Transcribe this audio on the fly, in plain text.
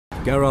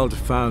Geralt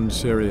found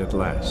Ciri at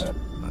last,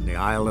 on the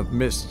Isle of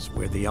Mists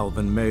where the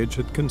elven mage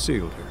had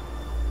concealed her.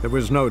 There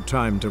was no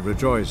time to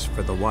rejoice,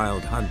 for the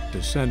Wild Hunt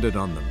descended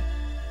on them.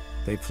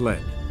 They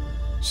fled,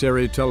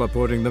 Ciri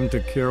teleporting them to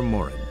Kaer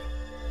Morhen,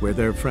 where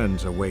their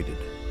friends awaited.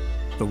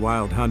 The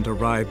Wild Hunt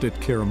arrived at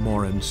Kaer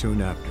Morhen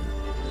soon after.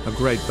 A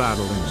great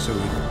battle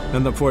ensued,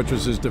 and the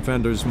fortress's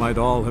defenders might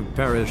all have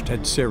perished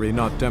had Ciri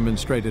not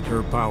demonstrated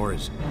her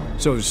powers.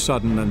 So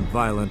sudden and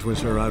violent was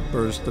her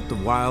outburst that the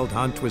Wild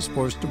Hunt was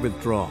forced to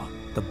withdraw.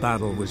 The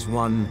battle was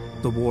won,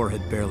 the war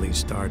had barely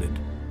started.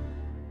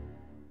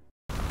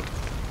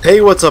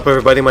 Hey, what's up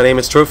everybody, my name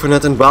is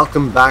Trophonet and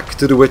welcome back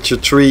to The Witcher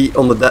 3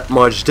 on the Death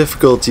March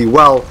difficulty.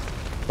 Well,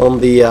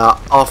 on the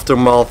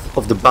aftermath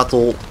of the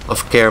Battle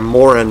of Kaer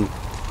Morhen.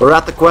 We're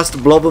at the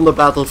quest Blood on the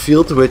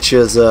Battlefield, which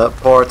is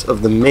part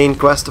of the main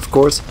quest, of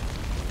course.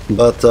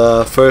 But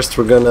first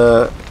we're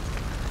gonna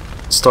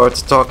start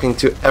talking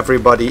to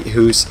everybody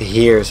who's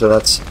here. So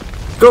let's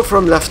go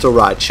from left to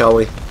right, shall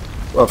we?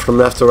 Well, from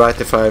left to right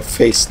if I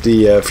face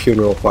the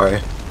funeral pyre.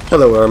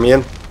 Hello,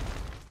 Ermion.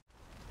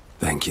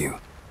 Thank you.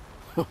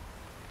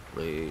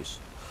 Please.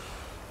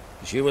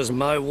 She was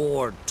my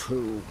ward,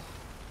 too.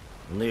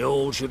 And the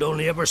old should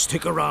only ever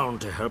stick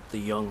around to help the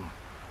young.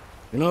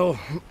 You know,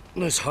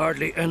 this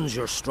hardly ends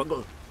your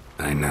struggle.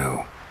 I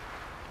know.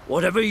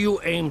 Whatever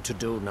you aim to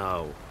do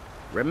now,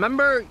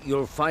 remember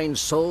you'll find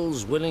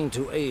souls willing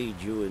to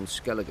aid you in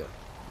Skellige.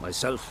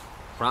 Myself,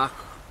 Crach,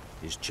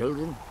 his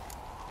children.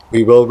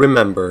 We will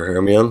remember,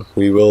 Hermione.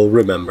 We will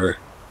remember.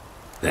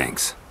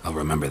 Thanks. I'll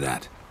remember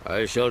that.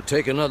 I shall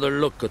take another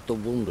look at the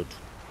wounded.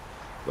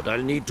 But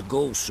I'll need to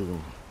go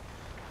soon.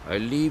 I'll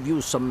leave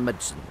you some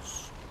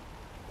medicines.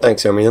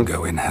 Thanks, Hermione.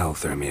 Go in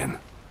health, Ermion.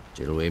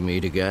 Till we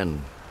meet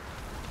again.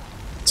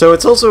 So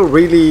it's also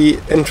really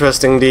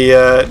interesting,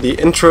 the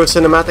intro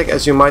cinematic,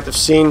 as you might have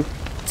seen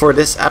for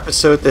this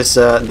episode, this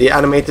the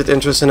animated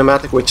intro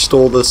cinematic, which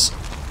told us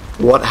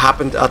what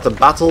happened at the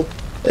battle,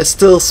 is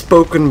still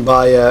spoken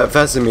by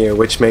Vesemir,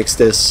 which makes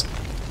this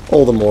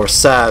all the more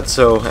sad.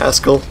 So,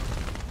 Eskel?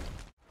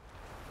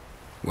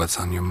 What's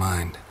on your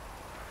mind?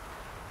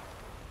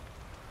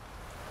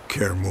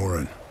 Kaer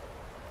Morhen.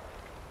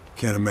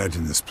 Can't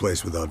imagine this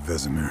place without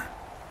Vesemir.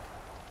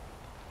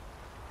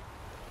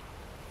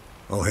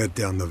 I'll head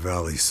down the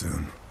valley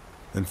soon,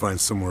 and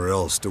find somewhere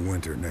else to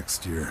winter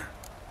next year.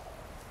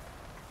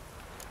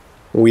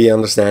 We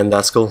understand,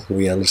 Eskel.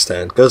 We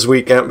understand. Because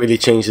we can't really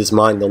change his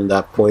mind on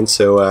that point,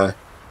 so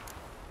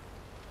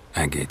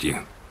I get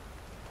you.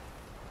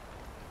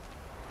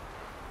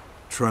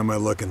 Try my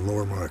luck in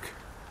Lormark.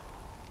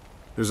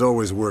 There's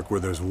always work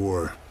where there's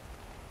war.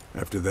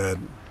 After that,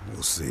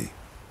 we'll see.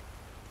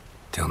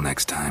 Till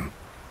next time.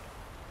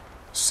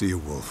 See you,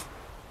 Wolf.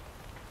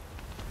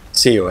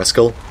 see you,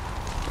 Eskel.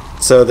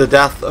 So the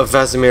death of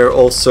Vesemir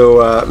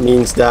also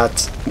means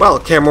that, well,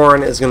 Kaer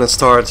Morhen is gonna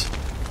start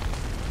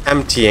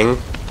emptying.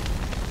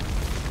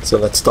 So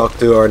let's talk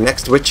to our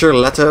next Witcher,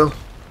 Leto.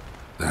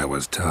 That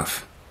was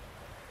tough.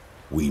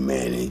 We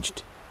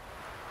managed.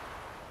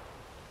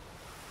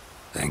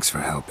 Thanks for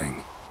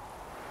helping.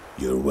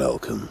 You're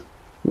welcome.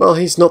 Well,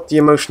 he's not the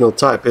emotional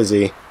type, is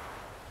he?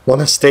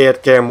 Wanna stay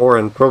at Kaer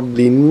Morhen?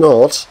 Probably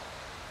not.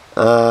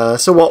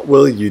 So what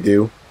will you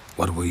do?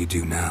 What will you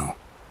do now?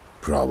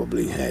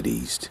 Probably head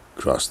east,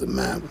 cross the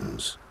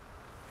mountains.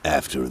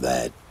 After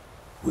that,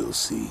 we'll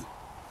see.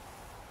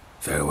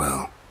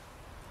 Farewell.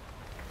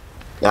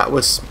 That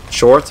was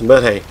short,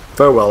 but hey,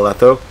 farewell,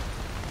 Leto.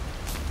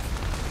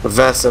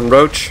 Vess and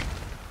Roach.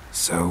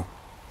 So,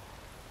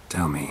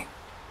 tell me.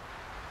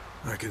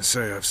 I can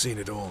say I've seen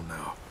it all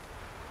now.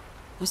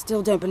 I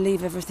still don't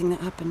believe everything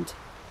that happened.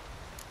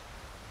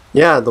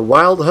 Yeah, the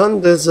Wild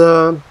Hunt is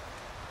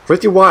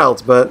pretty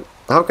wild, but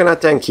how can I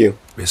thank you?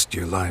 Risked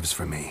your lives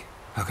for me.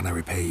 How can I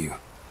repay you?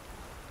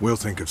 We'll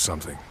think of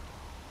something.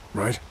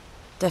 Right?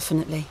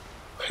 Definitely.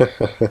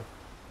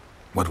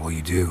 What will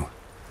you do?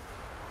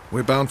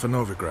 We're bound for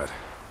Novigrad.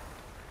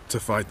 To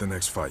fight the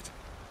next fight.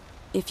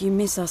 If you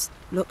miss us,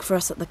 look for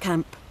us at the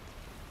camp.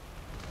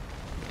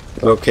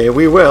 Okay,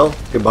 we will.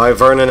 Goodbye,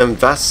 Vernon and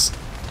Vess.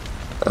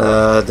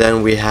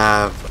 Then we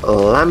have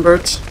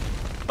Lambert.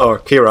 Or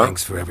Kira.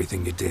 Thanks for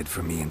everything you did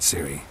for me and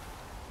Ciri.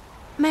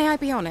 May I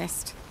be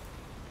honest?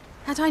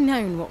 Had I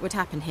known what would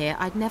happen here,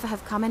 I'd never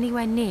have come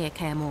anywhere near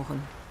Kaer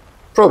Morhen.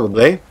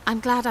 Probably. I'm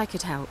glad I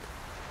could help,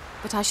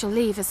 but I shall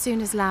leave as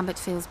soon as Lambert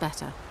feels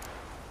better.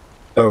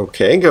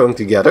 Okay, going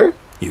together.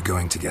 You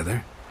going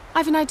together?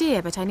 I've an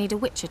idea, but I need a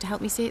Witcher to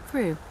help me see it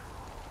through.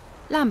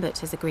 Lambert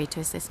has agreed to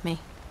assist me.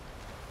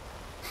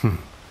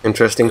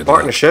 Interesting Good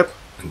partnership. luck.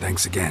 And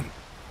thanks again.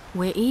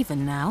 We're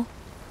even now.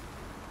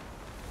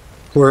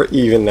 We're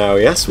even now.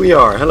 Yes, we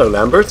are. Hello,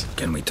 Lambert.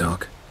 Can we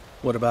talk?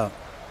 What about?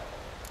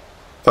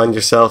 Find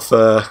yourself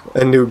a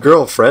new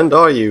girlfriend,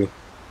 are you?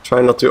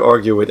 Try not to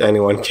argue with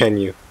anyone, can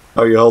you?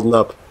 How are you holding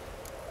up?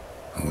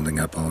 Holding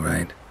up all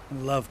right?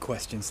 Love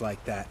questions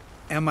like that.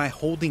 Am I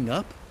holding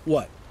up?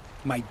 What?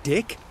 My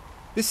dick?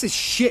 This is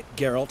shit,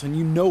 Geralt, and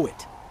you know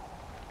it.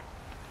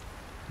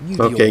 You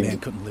the old man Okay,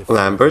 couldn't live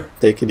Lambert, forever.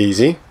 take it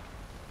easy.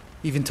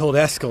 Even told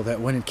Eskel that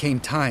when it came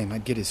time,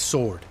 I'd get his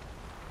sword.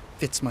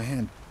 Fits my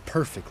hand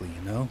perfectly,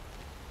 you know?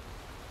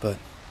 But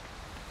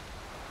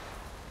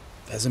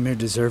Vesemir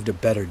deserved a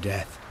better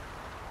death,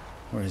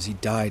 whereas he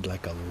died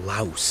like a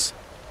louse,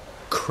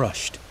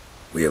 crushed.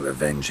 We'll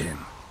avenge him.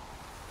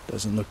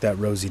 Doesn't look that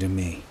rosy to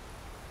me.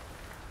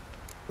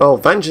 Well,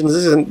 vengeance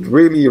isn't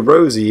really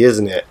rosy,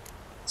 isn't it?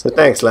 So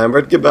thanks,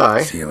 Lambert.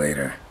 Goodbye. See you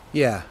later.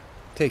 Yeah,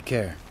 take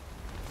care.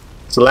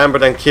 So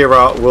Lambert and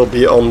Kira will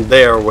be on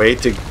their way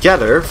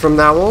together from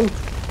now on,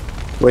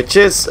 which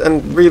is a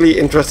really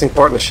interesting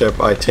partnership,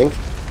 I think.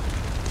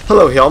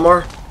 Hello,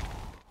 Hjalmar.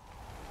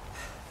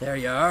 There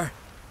you are.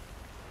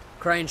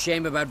 Crying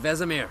shame about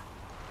Vesemir.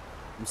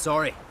 I'm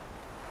sorry.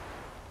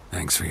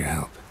 Thanks for your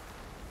help.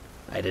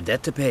 I had a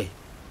debt to pay.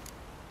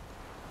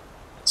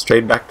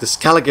 Straight back to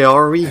Skellige,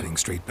 are we? Heading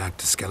straight back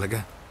to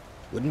Skellige?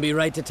 Wouldn't be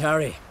right to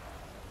tarry.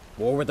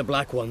 War with the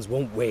Black Ones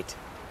won't wait.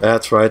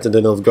 That's right, and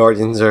the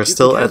Nilfgaardians are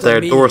still at their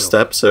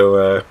doorstep,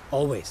 so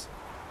Always.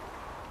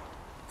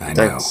 I know.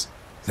 thanks.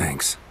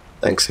 Thanks.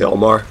 Thanks,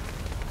 Hjalmar.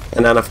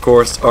 And then, of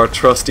course, our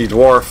trusty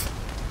dwarf,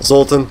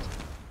 Zoltan.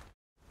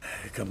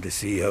 Come to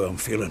see how I'm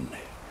feeling.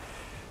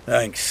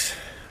 Thanks.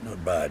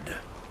 Not bad.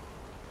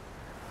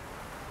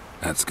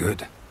 That's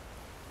good.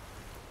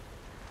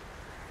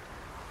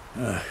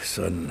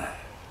 Son.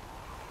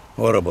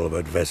 Horrible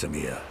about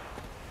Vesemir.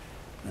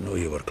 I know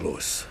you were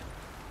close.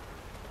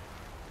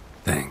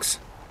 Thanks.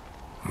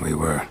 We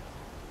were.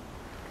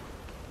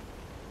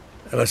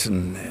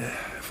 Listen,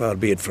 far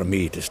be it from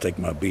me to stick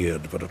my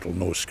beard, but it'll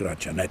no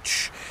scratch an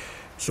itch.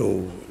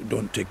 So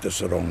don't take this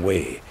the wrong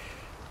way.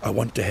 I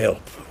want to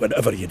help,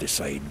 whatever you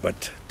decide,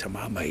 but to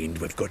my mind,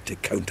 we've got to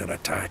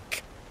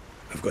counterattack.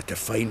 We've got to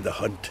find the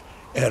Hunt,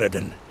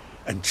 Eredin,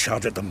 and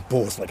charge at them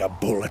both like a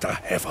bull at a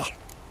heifer.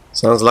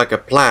 Sounds like a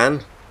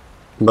plan,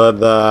 but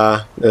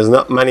there's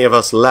not many of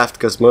us left,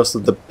 because most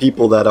of the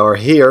people that are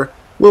here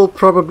will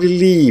probably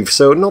leave,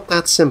 so not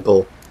that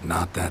simple.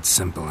 Not that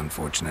simple,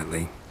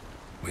 unfortunately.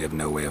 We have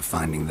no way of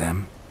finding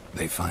them.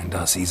 They find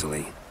us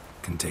easily.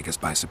 Can take us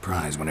by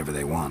surprise whenever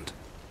they want.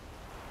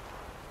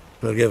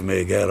 Forgive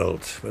me,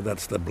 Geralt, but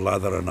that's the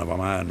blathering of a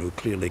man who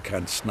clearly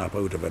can't snap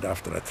out of it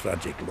after a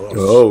tragic loss.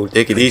 Oh,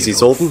 take it easy,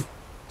 Zoltan.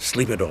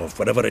 Sleep it off,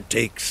 whatever it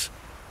takes.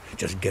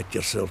 Just get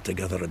yourself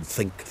together and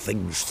think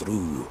things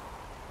through.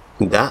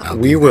 That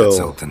we will.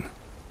 Zoltan.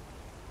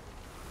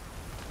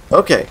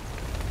 Okay.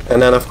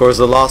 And then, of course,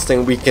 the last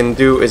thing we can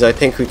do is I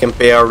think we can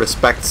pay our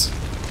respects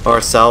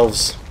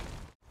ourselves.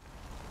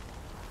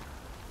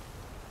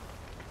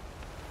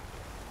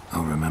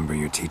 I'll remember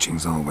your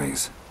teachings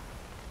always.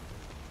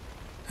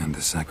 And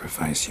the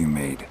sacrifice you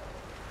made.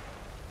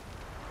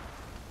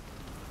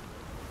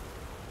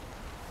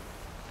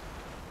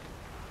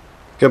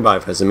 Goodbye,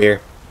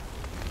 Vesemir.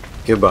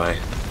 Goodbye.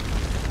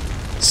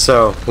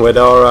 So, with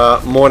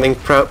our morning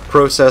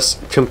process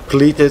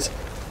completed,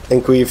 I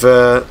think we've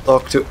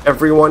talked to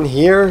everyone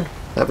here.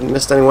 Haven't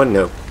missed anyone?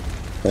 No,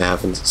 I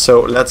haven't.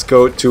 So let's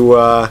go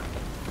to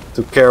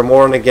Kaer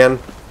Morhen again.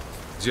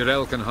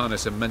 Zirael can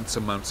harness immense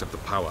amounts of the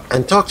power.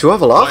 And talk to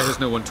Avallac'h. Why has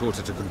no one taught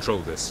her to control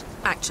this?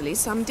 Actually,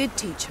 some did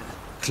teach her.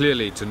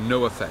 Clearly to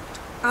no effect.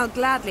 I'll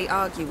gladly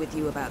argue with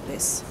you about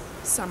this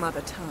some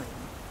other time.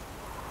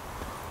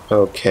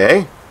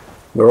 Okay.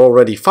 We're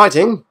already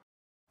fighting.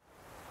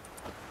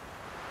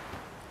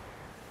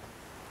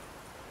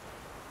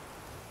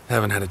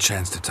 Haven't had a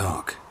chance to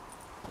talk.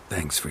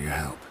 Thanks for your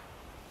help.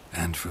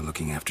 And for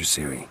looking after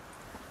Ciri.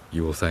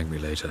 You will thank me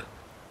later.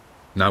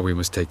 Now we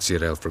must take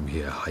Zirael from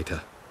here, hide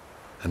her,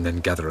 and then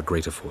gather a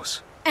greater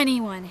force.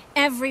 Anyone,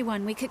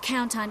 everyone we could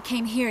count on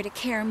came here to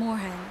Kaer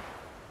Morhen.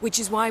 Which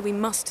is why we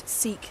must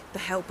seek the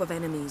help of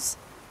enemies.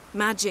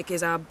 Magic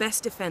is our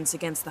best defense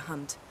against the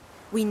Hunt.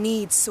 We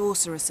need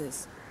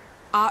sorceresses.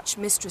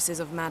 Archmistresses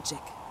of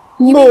magic.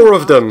 More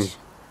of them!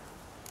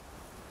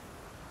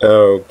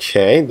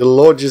 Okay, the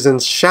lodge is in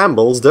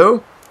shambles,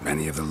 though.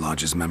 Many of the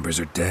lodge's members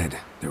are dead.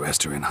 The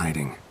rest are in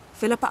hiding.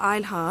 Philippa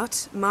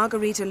Eilhart,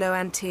 Margarita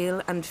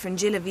Loantil, and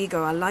Fringilla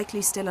Vigo are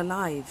likely still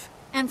alive.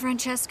 And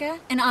Francesca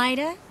and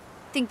Ida?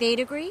 Think they'd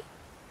agree?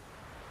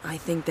 I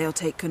think they'll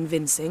take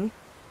convincing.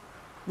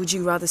 Would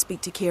you rather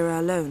speak to Kira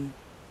alone?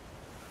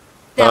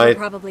 That would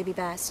probably be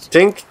best. I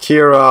think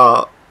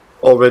Kira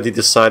already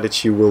decided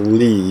she will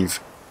leave.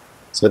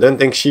 So I don't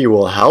think she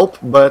will help,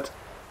 but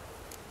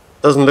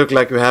doesn't look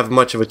like we have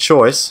much of a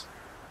choice.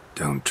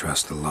 Don't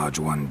trust the lodge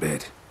one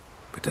bit,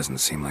 but doesn't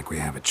seem like we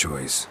have a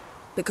choice.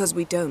 Because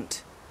we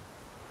don't.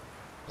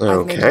 Okay.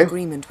 I've made an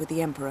agreement with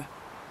the Emperor.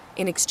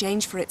 In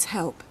exchange for its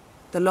help,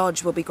 the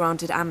lodge will be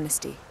granted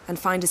amnesty and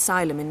find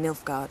asylum in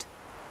Nilfgaard.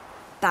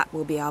 That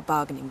will be our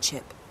bargaining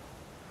chip.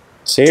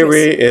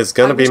 Ciri is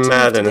gonna be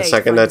mad in a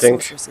second, I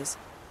think.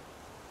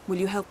 Will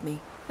you help me?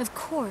 Of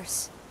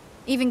course.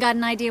 Even got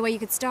an idea where you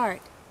could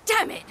start.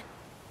 Damn it!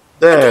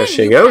 There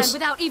she goes.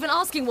 Without even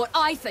asking what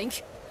I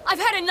think. I've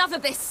had enough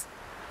of this.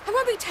 I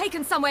won't be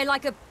taken somewhere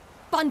like a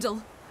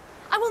bundle.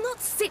 I will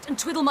not sit and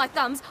twiddle my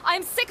thumbs. I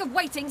am sick of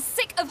waiting,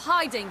 sick of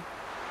hiding.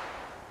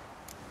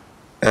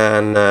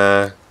 And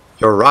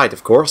you're right,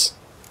 of course.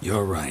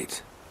 You're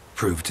right.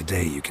 Prove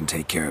today you can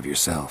take care of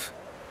yourself.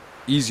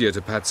 Easier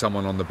to pat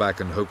someone on the back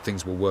and hope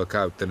things will work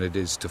out than it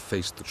is to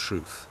face the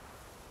truth.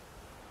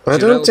 I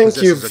don't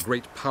think you've a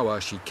great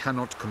power she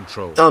cannot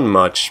control. done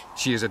much.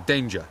 She is a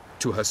danger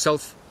to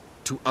herself,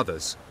 to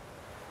others.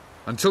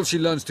 Until she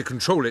learns to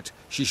control it,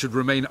 she should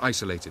remain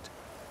isolated.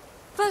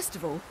 First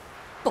of all,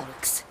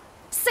 bollocks.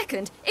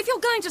 Second, if you're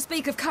going to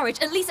speak of courage,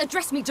 at least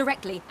address me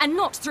directly, and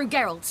not through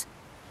Geralt.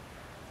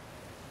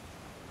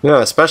 Yeah,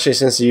 especially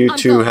since you I'm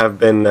two gone. have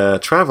been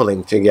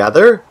traveling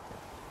together.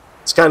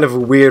 It's kind of a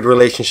weird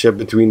relationship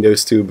between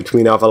those two,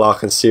 between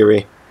Avallac'h and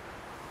Ciri.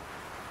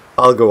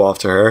 I'll go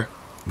after her.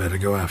 Better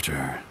go after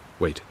her.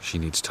 Wait, she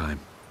needs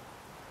time.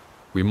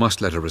 We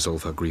must let her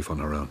resolve her grief on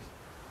her own.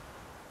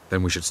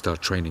 Then we should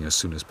start training as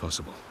soon as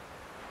possible.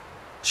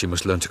 She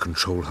must learn to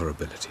control her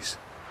abilities.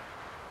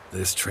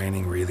 This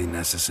training really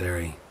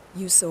necessary?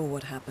 You saw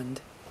what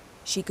happened.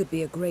 She could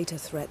be a greater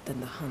threat than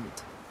the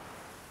Hunt.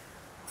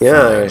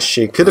 Yeah,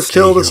 she could have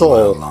killed us Stay here a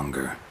all. while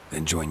longer,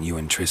 then join you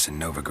and Triss in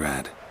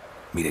Novigrad.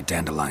 Meet at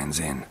Dandelion's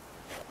Inn.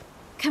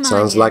 Come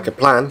Sounds on, like a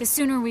plan. The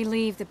sooner we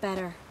leave, the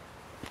better.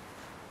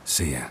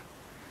 See ya.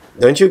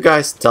 Don't you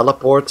guys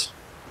teleport?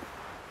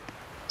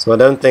 So I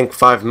don't think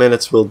 5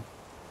 minutes will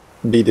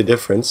be the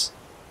difference.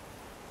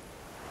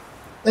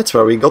 That's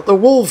where we got the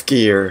wolf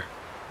gear.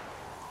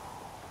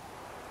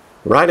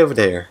 Right over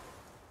there.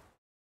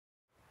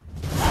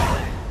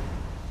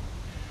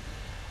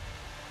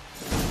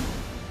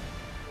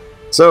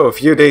 So, a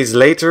few days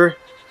later,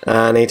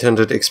 an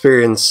 800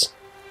 experience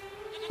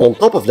on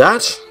top of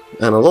that,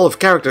 and a lot of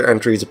character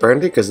entries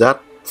apparently, because that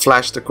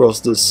flashed across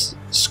this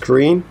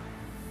screen.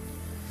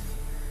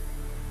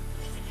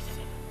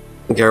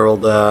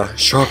 Geralt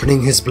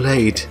sharpening his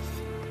blade.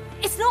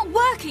 It's not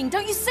working,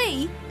 don't you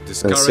see?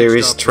 And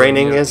Ciri's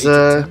training is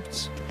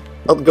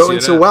not going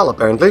so well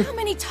apparently. How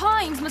many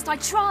times must I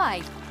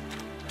try?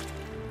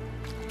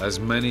 As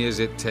many as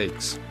it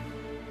takes.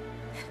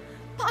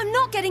 But I'm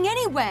not getting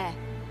anywhere.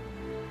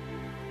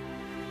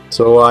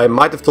 So I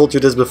might have told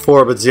you this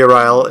before, but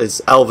Zirael is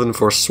Elven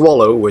for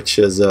swallow, which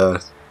is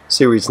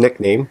Ciri's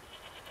nickname.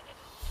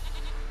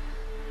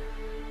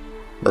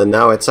 But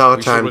now it's our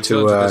We shall time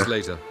return to this to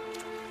later.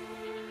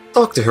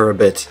 talk to her a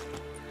bit.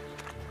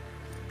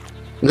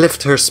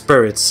 Lift her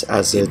spirits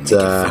as Didn't it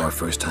make it far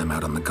first time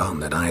out on the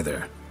gauntlet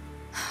either.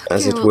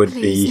 as it Geralt, would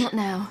please, be. not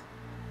now.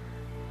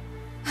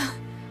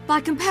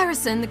 By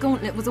comparison, the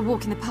gauntlet was a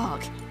walk in the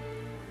park.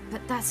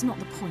 But that's not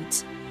the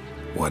point.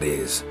 What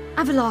is?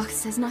 Avallac'h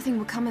says nothing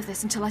will come of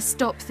this until I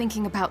stop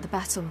thinking about the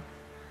battle.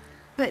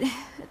 But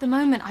at the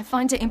moment, I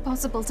find it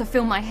impossible to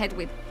fill my head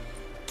with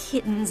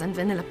kittens and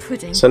vanilla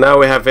pudding. So now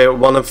we have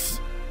one of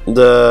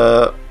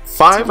the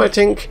 5, I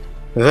think,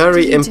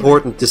 very do you do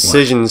important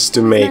decisions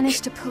to make.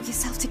 Manage to pull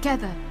yourself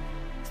together.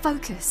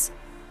 Focus.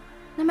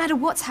 No matter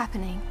what's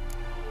happening.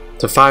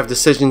 The 5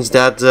 decisions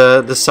that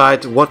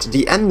decide what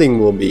the ending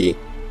will be.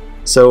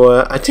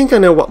 So I think I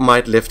know what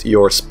might lift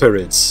your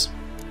spirits.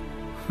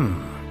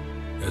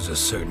 There's a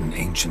certain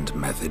ancient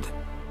method.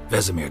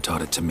 Vesemir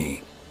taught it to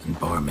me, and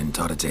Barman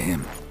taught it to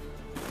him.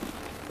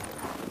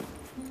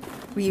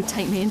 Will you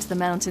take me into the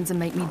mountains and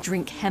make me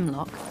drink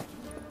hemlock?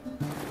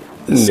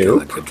 The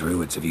Nope. Skellige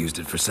druids have used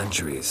it for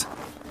centuries.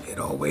 It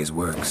always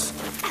works.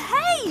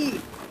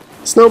 Hey!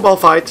 Snowball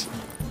fight.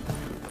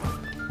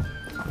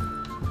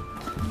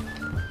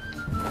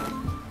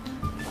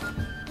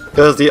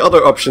 Because the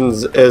other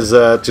options is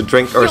to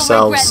drink You'll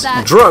ourselves regret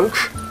that. drunk.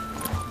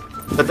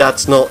 But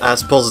that's not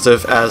as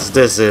positive as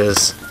this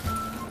is.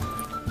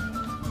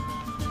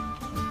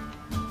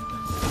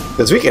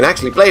 Because we can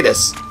actually play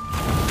this.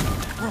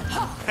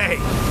 Hey,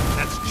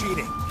 that's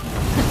cheating.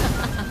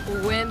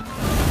 Wimp.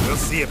 We'll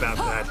see about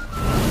that.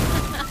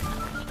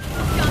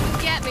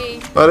 Come get me.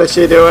 What is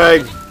she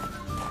doing?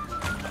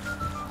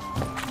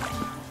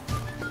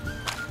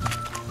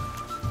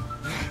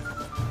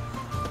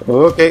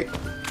 Okay.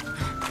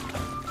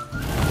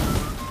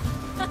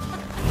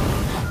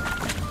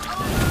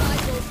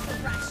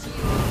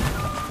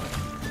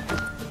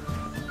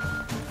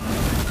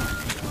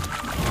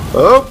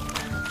 Oh!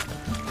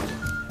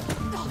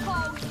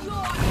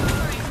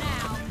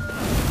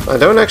 I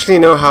don't actually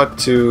know how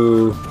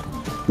to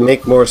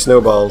make more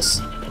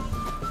snowballs.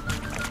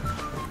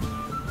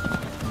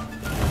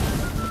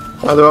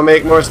 How do I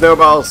make more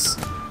snowballs?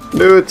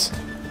 Loot!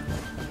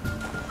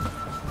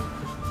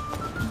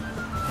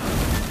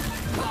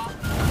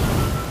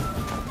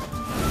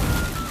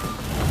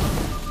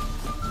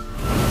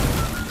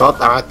 Not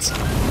that!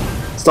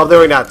 Stop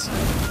doing that!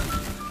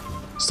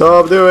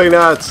 Stop doing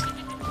that!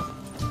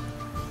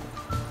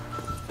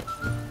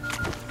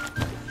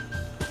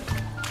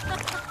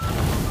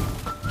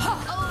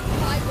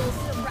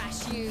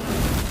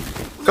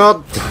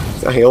 God,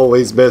 I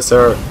always miss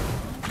her.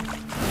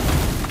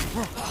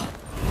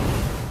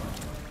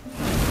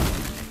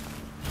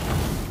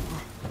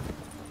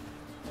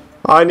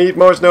 I need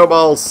more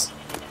snowballs.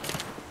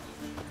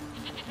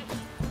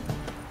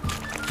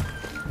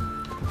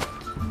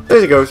 There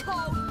she goes.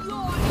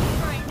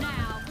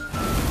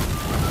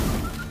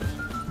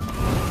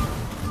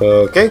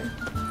 Okay.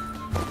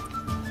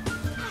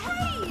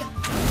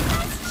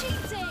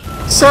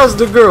 Says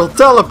the girl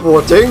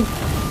teleporting.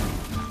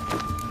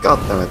 God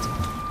damn it.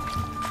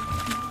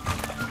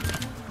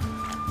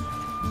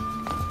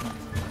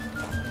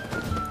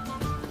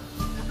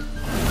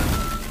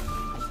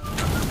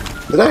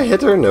 Did I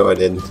hit her? No, I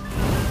didn't.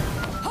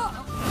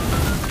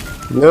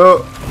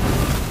 No.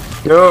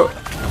 No.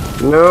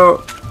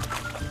 No.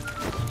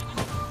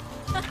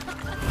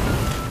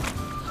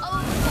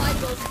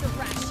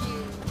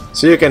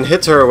 So you can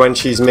hit her when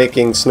she's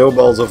making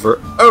snowballs of her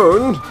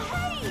own.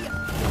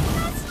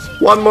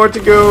 One more to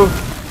go.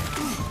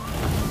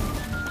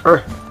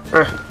 There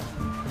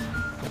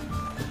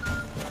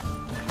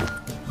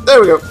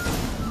we go.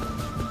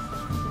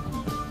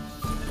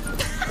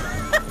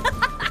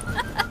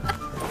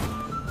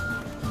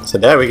 So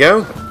there we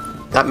go.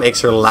 That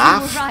makes her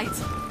laugh. You're right.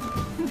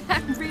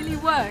 That really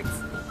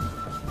works.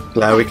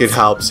 Glad we could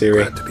help,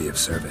 Ciri. Glad to be of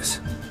service.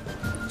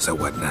 So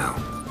what now?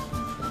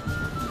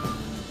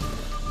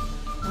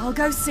 I'll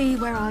go see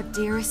where our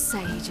dearest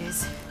sage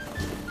is.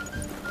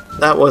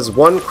 That was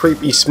one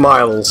creepy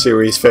smile on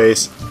Ciri's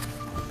face.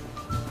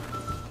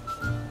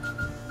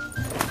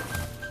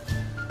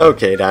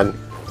 Okay then.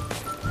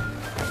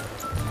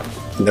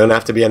 You don't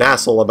have to be an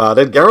asshole about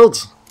it,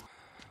 Geralt.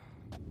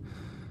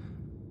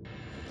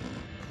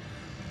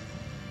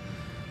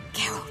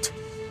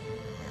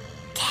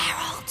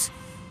 Geralt.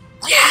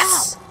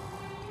 Yes!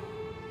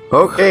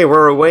 Okay,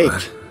 we're awake.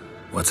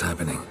 What's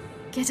happening?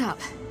 Get up.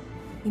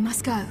 We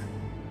must go.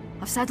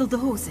 I've saddled the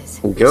horses.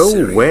 Go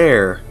Ciri,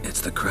 where? It's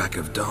the crack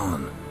of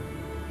dawn.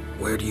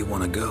 Where do you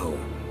want to go?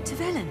 To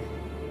Velen.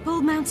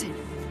 Bald Mountain.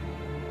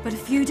 But a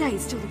few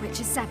days till the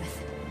Witch's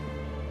Sabbath.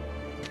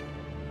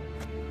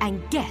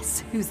 And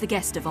guess who's the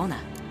guest of honor?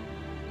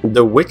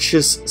 The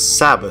Witch's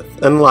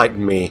Sabbath.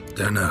 Enlighten me.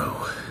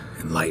 Dunno.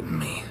 Enlighten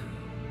me.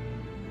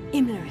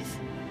 Imlerith.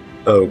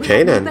 Okay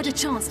we then. have no better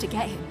chance to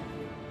get him.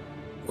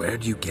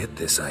 Where'd you get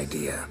this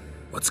idea?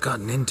 What's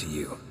gotten into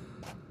you?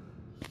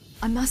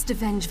 I must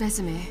avenge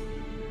Vesemir.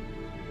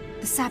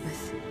 The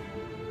Sabbath.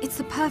 It's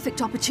the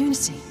perfect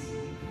opportunity.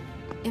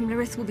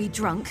 Imlerith will be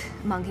drunk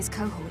among his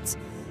cohorts,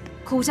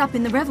 caught up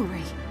in the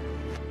revelry.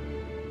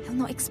 He'll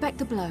not expect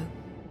the blow.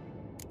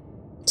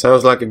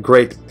 Sounds like a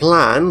great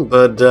plan,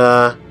 but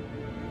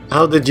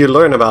how did you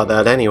learn about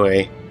that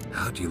anyway?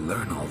 How'd you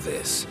learn all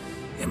this?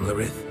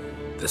 Imlerith?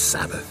 The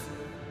Sabbath?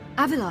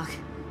 Avilark.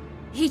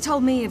 He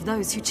told me of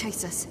those who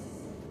chase us.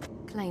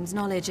 Claims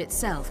knowledge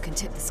itself can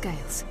tip the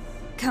scales.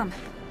 Come.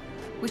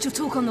 We shall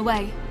talk on the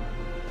way.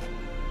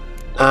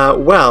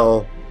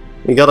 Well,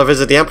 we gotta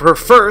visit the Emperor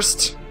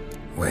first.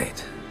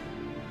 Wait.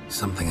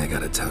 Something I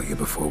gotta tell you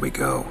before we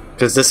go.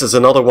 Because this is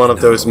another one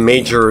of those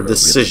major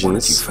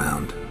decisions. You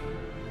found.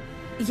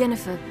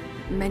 Yennefer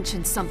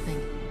mentioned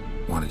something.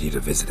 Wanted you to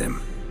visit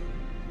him.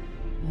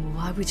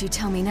 Why would you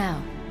tell me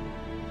now?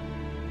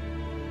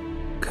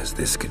 Because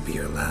this could be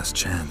your last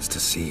chance to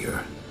see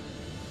your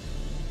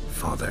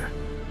father.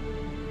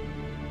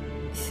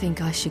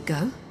 Think I should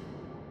go?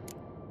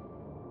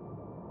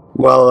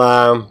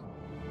 Well,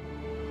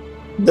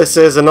 this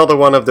is another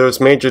one of those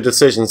major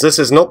decisions. This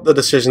is not the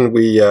decision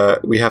we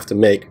have to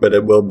make, but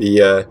it will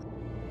be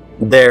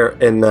there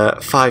in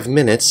 5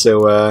 minutes.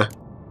 So,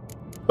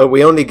 but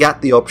we only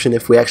get the option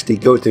if we actually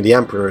go to the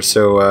Emperor.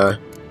 So, I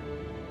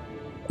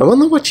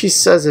wonder what she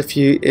says if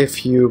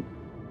you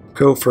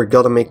go for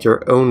gotta make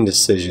your own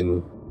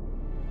decision.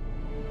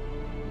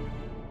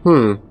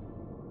 Ought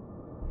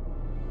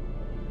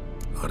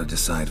to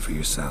decide for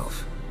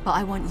yourself. But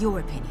I want your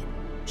opinion.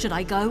 Should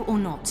I go or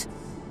not?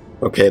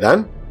 Okay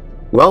then.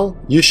 Well,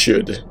 you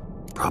should.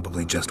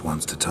 Probably just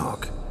wants to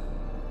talk.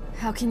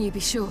 How can you be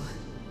sure?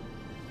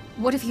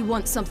 What if he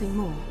wants something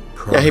more?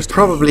 Yeah, he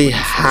probably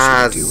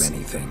has do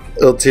anything.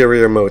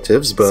 ulterior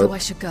motives, but... So I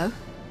should go?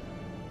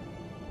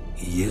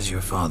 He is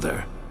your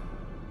father.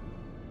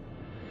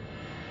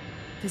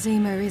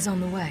 Vizima is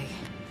on the way.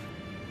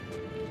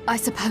 I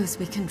suppose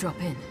we can drop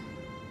in.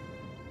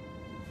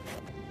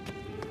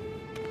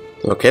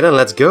 Okay then,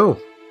 let's go.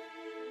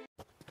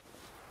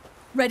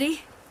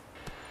 Ready?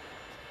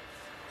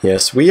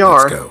 Yes, we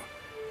are. Let's go.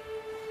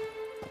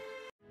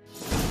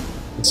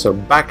 So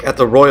back at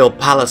the royal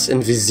palace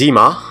in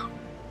Vizima.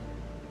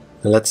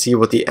 And let's see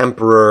what the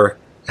Emperor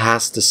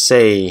has to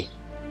say.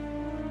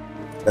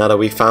 Now that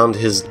we found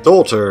his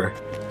daughter.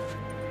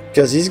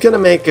 Because he's gonna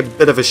make a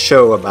bit of a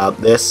show about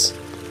this.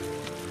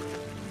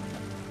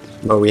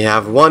 But we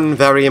have one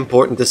very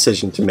important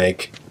decision to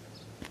make.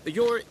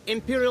 Your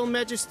Imperial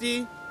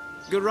Majesty,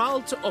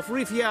 Geralt of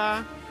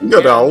Rivia.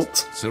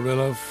 Geralt.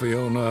 Cirilla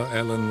Fiona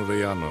Ellen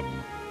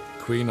Rhiannon,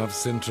 Queen of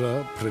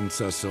Sintra,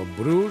 Princess of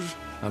Bruges,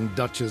 and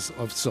Duchess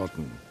of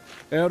Sutton.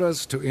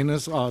 Heiress to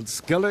Innes Ard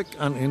Skellig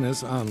and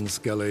Innes Anne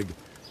Skellig,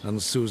 and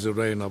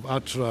suzerain of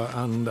Atra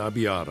and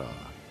Abiara.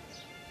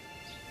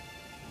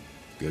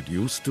 Get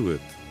used to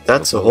it.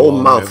 That's a Before whole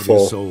long, mouthful.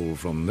 Every soul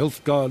from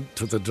Nilfgaard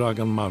to the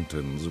Dragon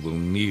Mountains will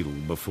kneel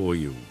before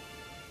you.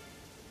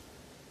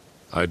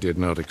 I did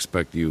not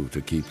expect you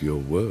to keep your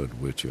word,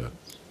 Witcher.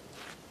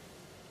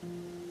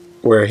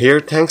 We're here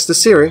thanks to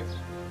Ciri.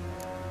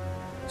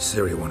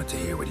 Ciri wanted to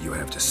hear what you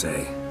have to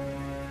say.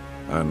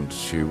 And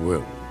she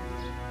will.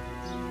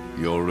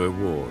 Your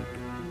reward.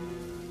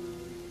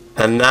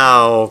 And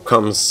now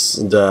comes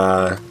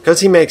the... because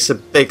he makes a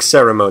big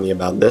ceremony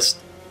about this.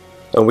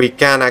 And we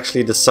can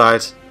actually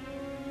decide...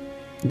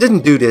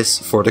 didn't do this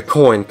for the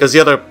coin, because the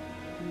other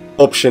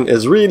option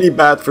is really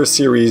bad for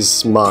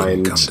Ciri's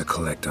mind. Didn't come to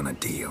collect on a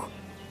deal.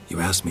 You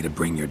asked me to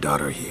bring your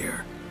daughter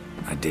here.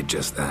 I did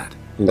just that.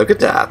 Look at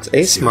that, a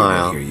Ciri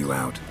smile. will hear you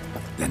out.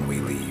 Then we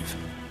leave.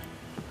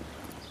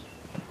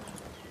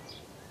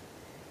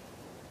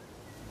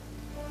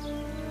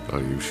 Are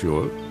you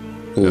sure?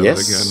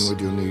 Yes. And again,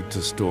 would you need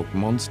to stalk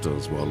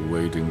monsters while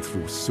wading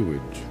through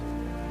sewage?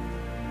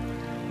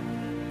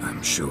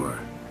 I'm sure.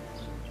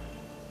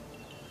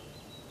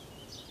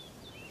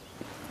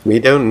 We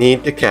don't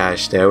need the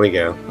cash, there we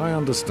go. I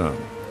understand.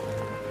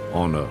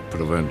 Honor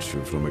prevents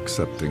you from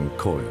accepting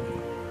coin.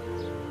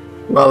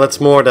 Well, it's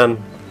more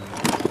than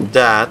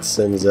that,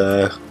 since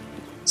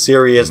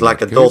Ciri is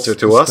like a daughter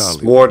to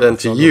us, more than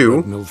to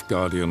you.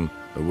 Nilfgaardian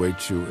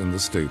awaits you in the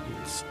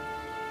stables.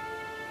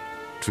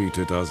 Treat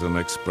it as an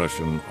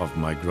expression of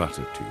my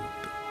gratitude.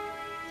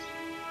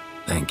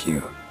 Thank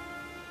you.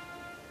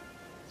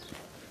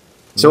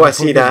 So I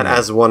see that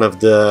as one of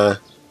the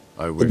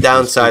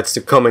downsides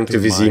to coming to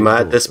Vizima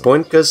at this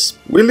point, because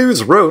we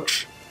lose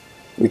Roach.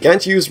 We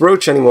can't use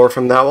Roach anymore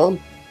from now on.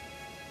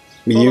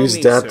 We use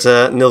that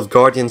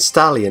Nilfgaardian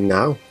stallion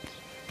now.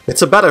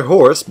 It's a better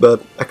horse,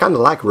 but I kinda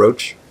like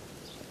Roach.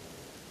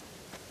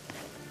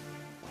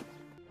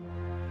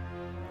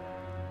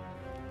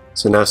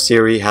 So now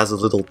Ciri has a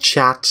little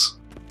chat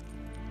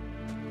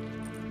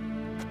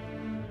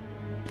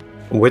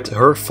with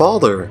her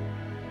father.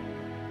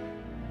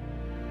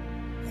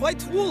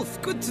 White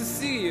Wolf, good to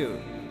see you.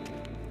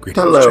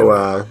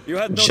 Hello, you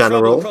had no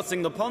General. trouble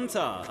crossing the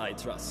Pontar, I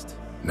trust.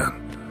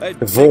 None.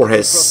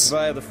 Vorhis.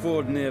 Via the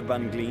ford near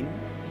Bangleen.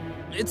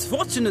 It's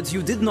fortunate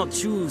you did not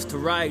choose to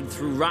ride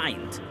through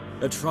Rind,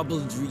 a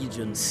troubled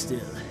region still.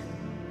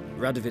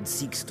 Radovid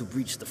seeks to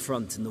breach the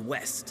front in the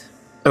west.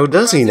 Oh,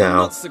 does he But now?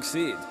 will not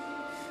succeed.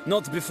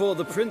 Not before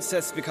the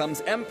princess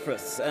becomes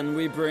empress and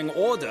we bring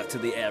order to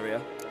the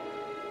area.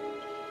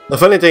 The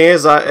funny thing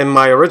is, in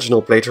my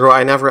original playthrough,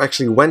 I never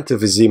actually went to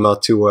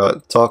Vizima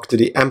to talk to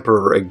the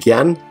Emperor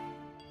again.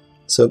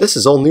 So this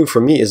is all new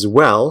for me as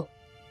well.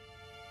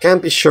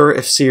 Can't be sure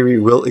if Ciri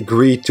will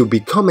agree to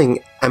becoming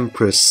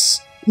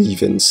Empress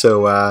even,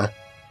 so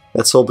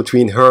that's all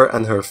between her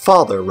and her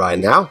father right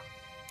now.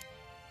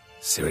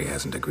 Ciri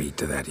hasn't agreed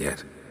to that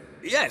yet.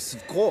 Yes,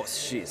 of course,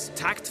 she's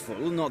tactful,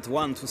 not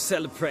one to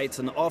celebrate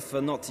an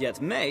offer not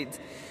yet made.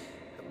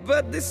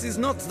 But this is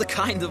not the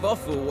kind of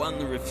offer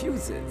one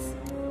refuses.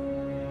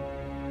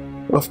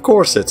 Of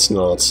course it's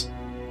not.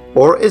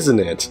 Or isn't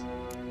it?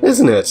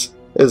 Isn't it?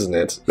 Isn't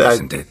it?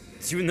 Isn't it?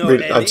 You know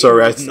I'm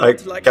sorry, I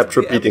kept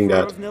repeating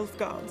that.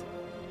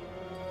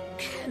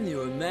 Can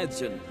you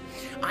imagine?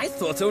 I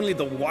thought only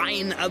the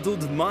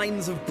wine-addled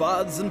minds of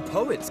bards and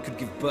poets could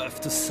give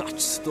birth to such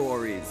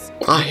stories.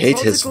 I hate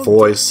his Prodigal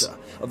voice. daughter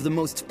of the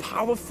most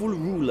powerful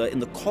ruler in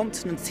the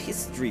continent's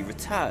history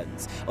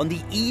returns on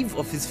the eve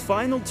of his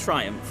final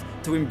triumph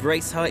to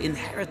embrace her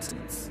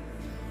inheritance.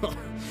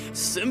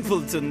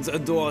 Simpletons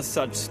adore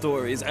such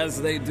stories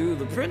as they do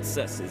the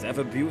princesses,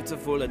 ever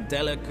beautiful and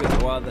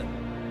delicate while the...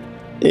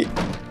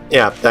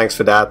 Yeah, thanks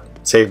for that.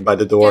 Saved by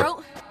the door.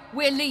 Geralt,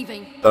 we're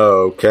leaving.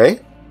 Okay.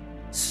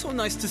 So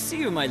nice to see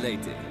you, my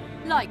lady.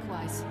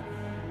 Likewise.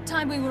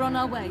 Time we were on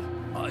our way.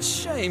 A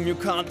shame you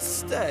can't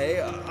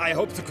stay. I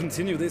hope to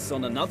continue this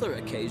on another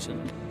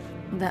occasion.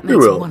 That You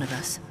makes will. one of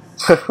us.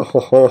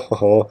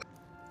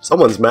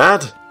 Someone's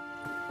mad.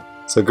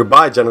 So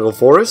goodbye, General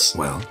Forrest.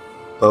 Well,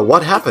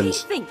 what If happened? he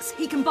thinks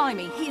he can buy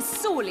me, he is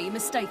sorely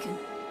mistaken.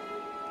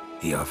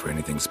 he offer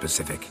anything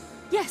specific?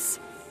 Yes,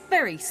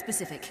 very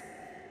specific.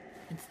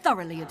 And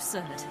thoroughly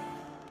absurd.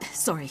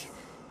 Sorry,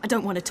 I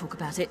don't want to talk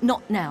about it.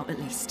 Not now, at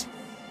least.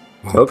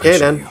 Won't Okay, pressure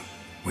then. you.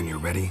 When you're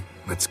ready,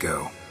 let's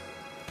go.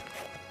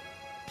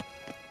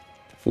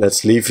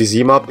 Let's leave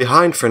Vizima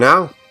behind for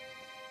now.